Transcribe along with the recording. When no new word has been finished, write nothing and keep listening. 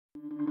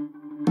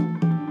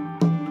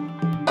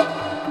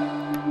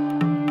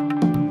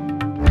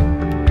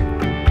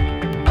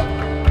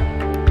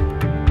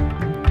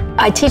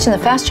I teach in the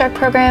Fast Track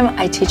program,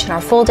 I teach in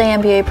our full-day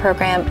MBA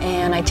program,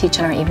 and I teach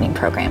in our evening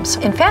programs.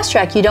 In Fast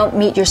Track, you don't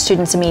meet your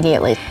students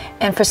immediately.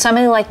 And for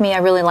somebody like me, I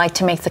really like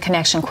to make the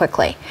connection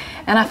quickly.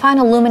 And I find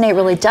Illuminate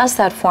really does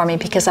that for me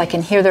because I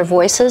can hear their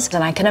voices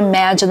and I can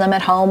imagine them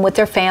at home with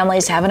their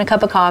families having a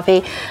cup of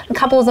coffee. A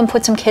couple of them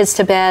put some kids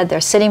to bed.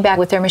 They're sitting back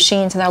with their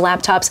machines and their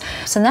laptops.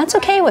 So that's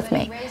okay with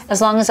me, as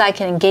long as I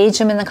can engage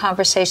them in the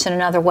conversation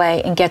another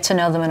way and get to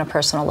know them on a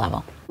personal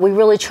level. We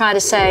really try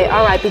to say,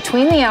 all right,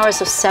 between the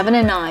hours of 7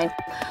 and 9,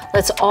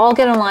 let's all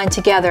get in line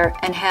together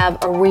and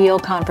have a real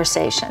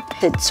conversation.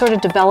 It sort of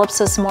develops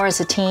us more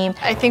as a team.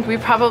 I think we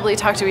probably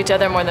talk to each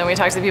other more than we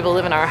talk to people who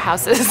live in our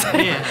houses.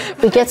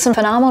 We get some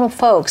phenomenal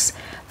folks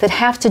that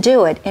have to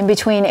do it in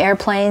between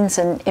airplanes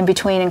and in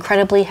between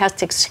incredibly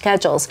hectic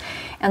schedules.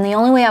 And the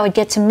only way I would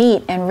get to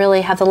meet and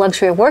really have the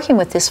luxury of working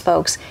with these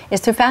folks is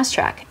through Fast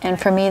Track. And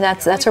for me,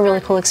 that's a really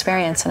cool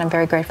experience, and I'm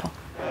very grateful.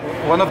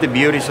 One of the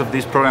beauties of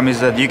this program is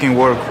that you can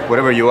work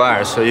wherever you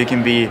are. So you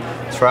can be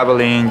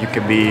traveling, you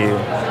can be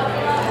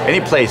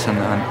any place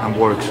and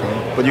work.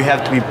 But you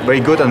have to be very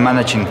good at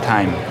managing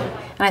time.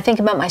 And I think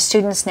about my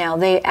students now,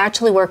 they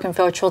actually work in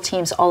virtual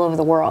teams all over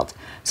the world.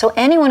 So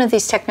any one of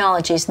these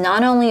technologies,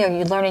 not only are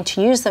you learning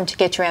to use them to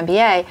get your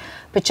MBA,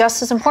 but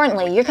just as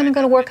importantly, you're going to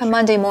go to work on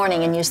Monday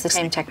morning and use the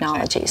same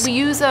technologies. We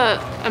use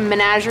a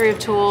menagerie of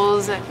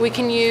tools. We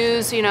can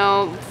use,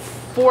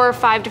 4 or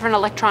 5 different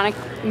electronic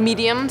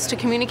mediums to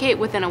communicate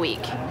within a week.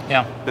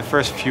 Yeah. The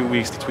first few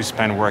weeks that we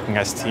spend working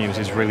as teams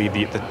is really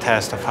the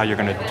test of how you're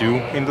going to do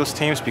in those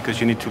teams, because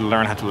you need to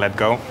learn how to let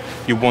go.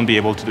 You won't be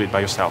able to do it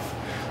by yourself.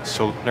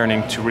 So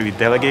learning to really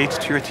delegate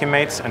to your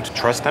teammates and to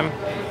trust them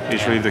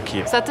is really the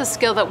key. So that's a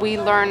skill that we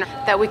learn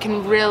that we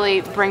can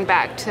really bring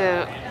back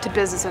to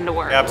business and to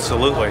work.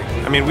 Absolutely.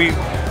 I mean,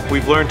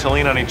 we've learned to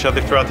lean on each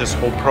other throughout this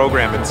whole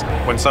program.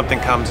 And when something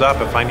comes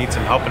up, if I need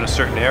some help in a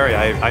certain area,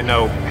 I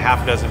know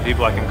half a dozen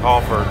people I can call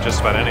for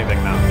just about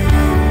anything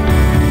now.